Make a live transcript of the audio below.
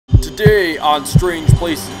Today on Strange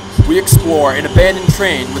Places, we explore an abandoned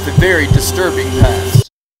train with a very disturbing past.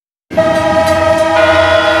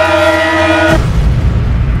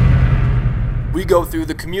 We go through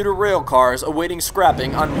the commuter rail cars awaiting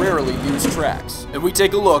scrapping on rarely used tracks, and we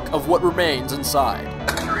take a look of what remains inside.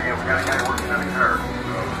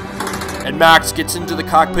 And Max gets into the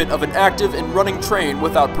cockpit of an active and running train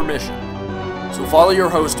without permission. So follow your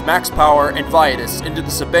host Max Power and Vaidas into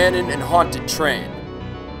this abandoned and haunted train.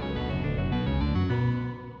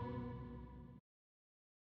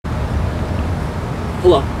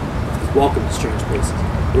 Hello, welcome to Strange Places,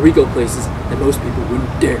 where we go places that most people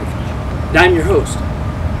wouldn't dare to venture. And I'm your host,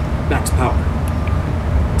 Max Power.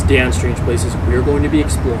 Today on Strange Places, we are going to be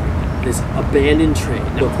exploring this abandoned train.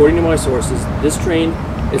 Now, according to my sources, this train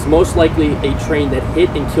is most likely a train that hit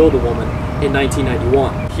and killed a woman in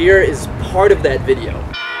 1991. Here is part of that video.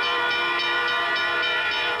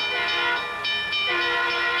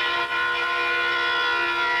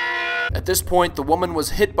 At this point, the woman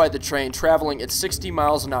was hit by the train traveling at 60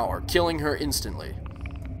 miles an hour, killing her instantly.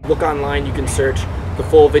 Look online, you can search the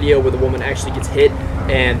full video where the woman actually gets hit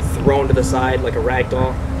and thrown to the side like a rag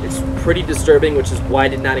doll. It's pretty disturbing, which is why I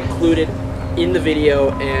did not include it in the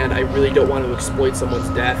video, and I really don't want to exploit someone's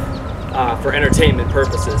death for entertainment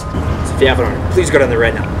purposes. So if you haven't already, please go down there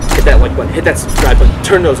right now. Hit that like button, hit that subscribe button,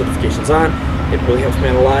 turn those notifications on. It really helps me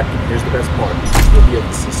out a lot. And here's the best part. You'll be able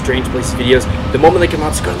to see Strange Places videos the moment they come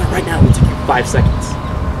out. So go down there right now. It'll take you 5 seconds.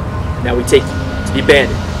 And now we take you to the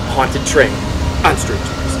abandoned, haunted train on Strange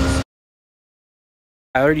Places.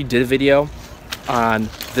 I already did a video on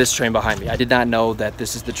this train behind me. I did not know that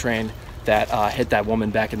this is the train that hit that woman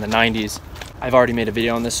back in the 90s. I've already made a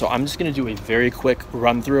video on this, so I'm just going to do a very quick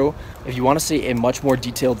run through. If you want to see a much more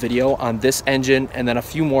detailed video on this engine and then a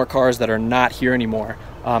few more cars that are not here anymore,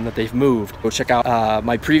 that they've moved, go check out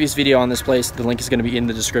my previous video on this place. The link is going to be in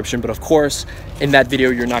the description, but of course in that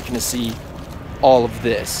video you're not going to see all of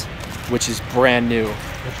this, which is brand new.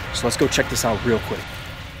 So let's go check this out real quick.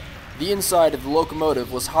 The inside of the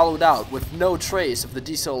locomotive was hollowed out with no trace of the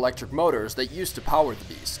diesel electric motors that used to power the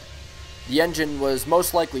beast. The engine was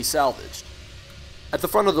most likely salvaged. At the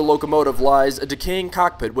front of the locomotive lies a decaying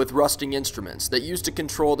cockpit with rusting instruments that used to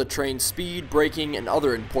control the train's speed, braking, and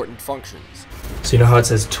other important functions. So you know how it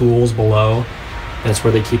says tools below? That's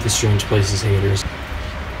where they keep the Strange Places haters.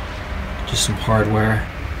 Just some hardware.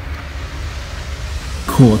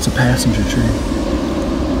 Cool, it's a passenger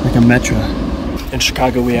train. Like a Metro. In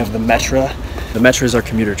Chicago we have the Metra. The Metra is our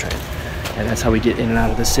commuter train. And that's how we get in and out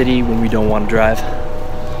of the city when we don't want to drive.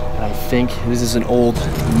 And I think this is an old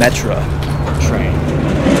Metra train.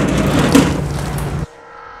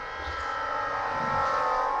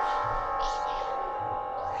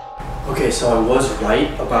 Okay, so I was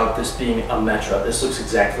right about this being a Metra. This looks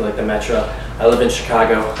exactly like the Metra. I live in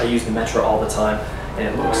Chicago. I use the Metra all the time, and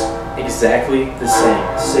it looks exactly the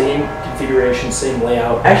same. Same configuration, same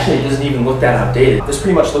layout. Actually, it doesn't even look that outdated. This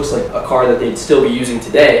pretty much looks like a car that they'd still be using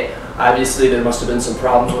today. Obviously, there must have been some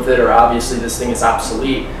problems with it, or obviously this thing is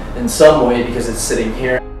obsolete in some way because it's sitting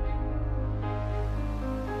here.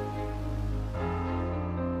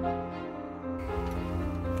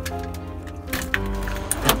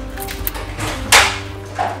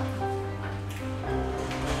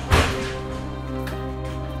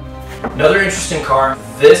 Another interesting car.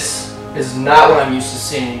 This is not what I'm used to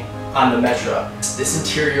seeing on the Metra. This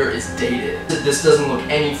interior is dated. This doesn't look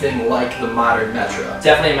anything like the modern Metra.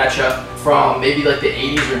 Definitely a Metra from maybe like the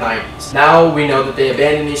 80s or 90s. Now we know that they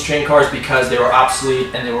abandoned these train cars because they were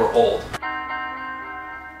obsolete and they were old.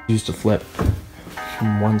 Used to flip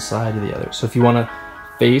from one side to the other. So if you want to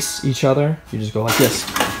face each other, you just go like this.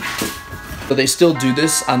 So they still do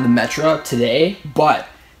this on the Metra today, but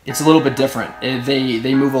it's a little bit different.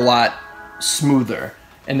 They move a lot smoother,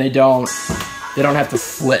 and they don't have to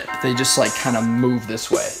flip. They just like kind of move this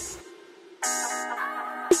way.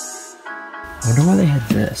 I wonder why they had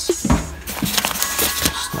this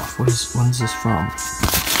stuff. When is this from?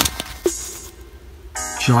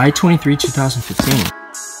 July 23, 2015.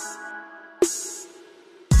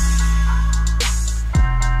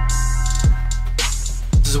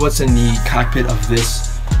 This is what's in the cockpit of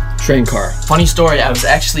this train car. Funny story, I was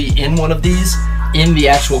actually in one of these in the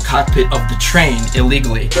actual cockpit of the train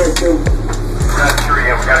illegally.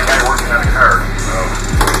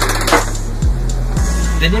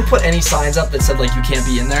 They didn't put any signs up that said like you can't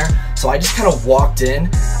be in there, so I just kind of walked in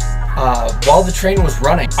while the train was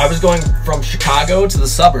running. I was going from Chicago to the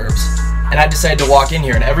suburbs, and I decided to walk in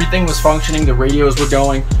here, and everything was functioning. The radios were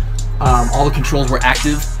going, all the controls were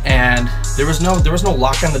active, and there was no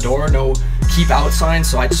lock on the door, no keep out sign,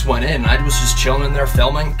 so I just went in. I was just chilling in there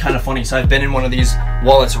filming. Kind of funny, so I've been in one of these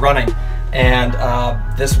while it's running, and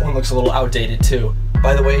this one looks a little outdated too.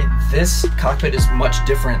 By the way, this cockpit is much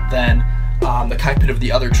different than the cockpit of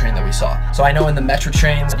the other train that we saw. So I know in the metro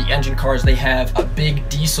trains, the engine cars, they have a big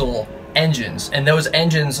diesel engines, and those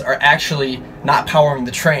engines are actually not powering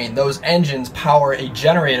the train. Those engines power a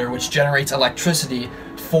generator which generates electricity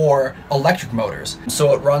for electric motors.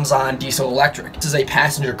 So it runs on diesel electric. This is a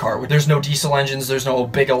passenger car where there's no diesel engines, there's no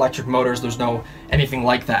big electric motors, there's no anything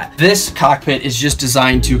like that. This cockpit is just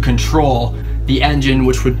designed to control the engine,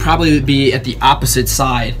 which would probably be at the opposite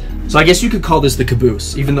side. So I guess you could call this the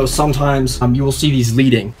caboose, even though sometimes you will see these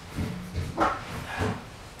leading.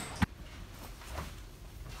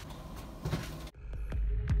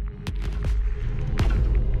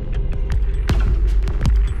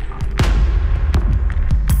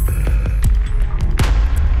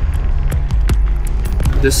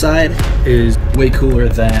 This side is way cooler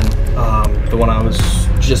than the one I was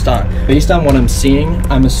just on. Based on what I'm seeing,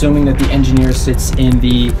 I'm assuming that the engineer sits in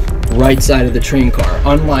the right side of the train car,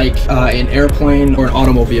 unlike an airplane or an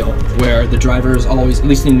automobile where the driver is always, at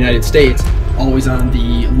least in the United States, always on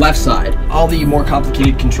the left side. All the more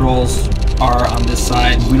complicated controls are on this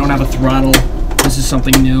side. We don't have a throttle. This is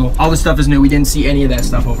something new. All this stuff is new. We didn't see any of that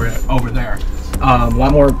stuff over there. A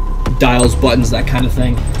lot more dials, buttons, that kind of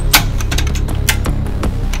thing.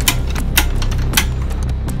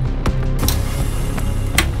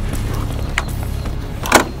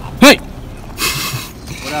 Hey!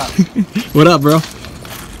 What up? What up, bro?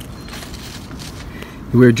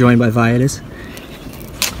 We're joined by Vaidas.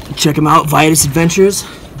 Check him out, Vaidas Adventures.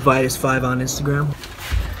 Vaidas5 on Instagram.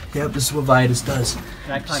 Yep, this is what Vaidas does.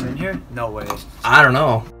 Can I climb in here? No way. I don't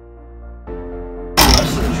know.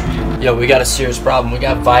 Yo, we got a serious problem. We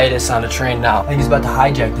got Vaidas on the train now. I think he's about to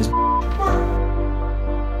hijack this.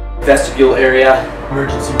 Vestibule area.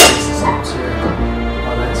 Emergency brake systems here.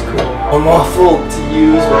 Oh, that's cool. Unlawful to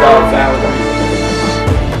use without a valid reason.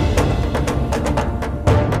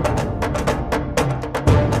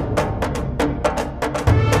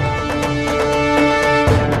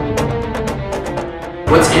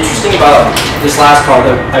 What's interesting about this last car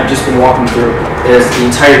that I've just been walking through is the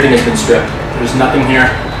entire thing has been stripped. There's nothing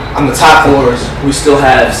here. On the top floors, we still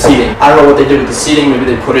have seating. I don't know what they did with the seating. Maybe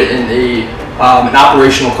they put it in an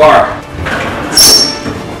operational car.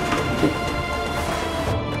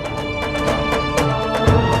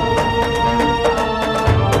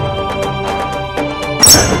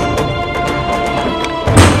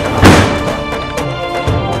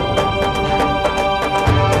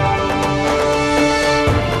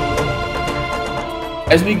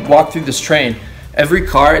 As we walk through this train, every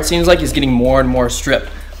car, it seems like, is getting more and more stripped.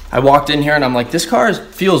 I walked in here and I'm like, this car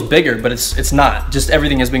feels bigger, but it's not. Just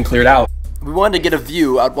everything has been cleared out. We wanted to get a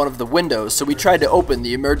view out one of the windows, so we tried to open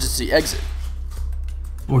the emergency exit.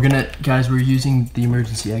 Guys, we're using the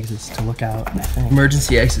emergency exits to look out, I think.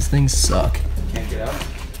 Emergency exits, things suck. Can't get out?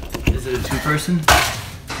 Is it a two-person?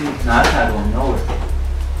 No, I've had one nowhere.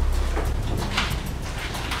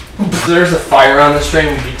 If there's a fire on this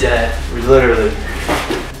train, we'd be dead. We literally.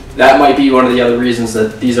 That might be one of the other reasons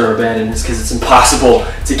that these are abandoned, is because it's impossible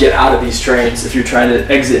to get out of these trains if you're trying to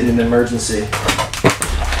exit in an emergency.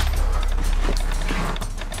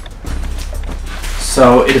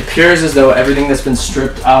 So it appears as though everything that's been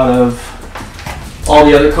stripped out of all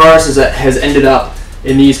the other cars has ended up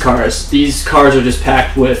in these cars. These cars are just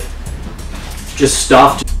packed with just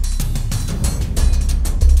stuff.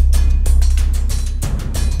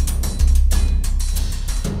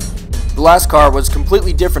 The last car was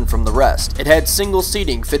completely different from the rest. It had single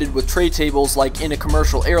seating fitted with tray tables like in a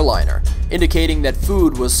commercial airliner, indicating that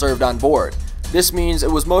food was served on board. This means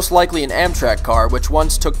it was most likely an Amtrak car which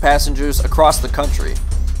once took passengers across the country.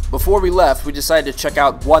 Before we left, we decided to check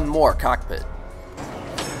out one more cockpit.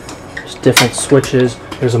 There's different switches.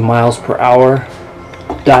 There's a miles per hour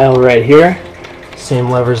dial right here.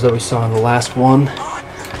 Same levers that we saw in the last one.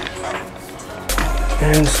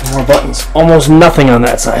 And some more buttons. Almost nothing on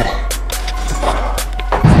that side.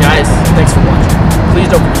 Guys, thanks for watching. Please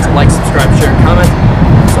don't forget to like, subscribe, share, and comment.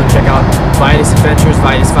 Also check out Vaidas Adventures,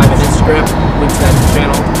 Vaidas5 on Instagram. Links to that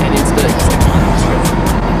channel and Insta.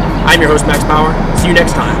 I'm your host, Max Power. See you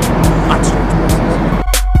next time on stream.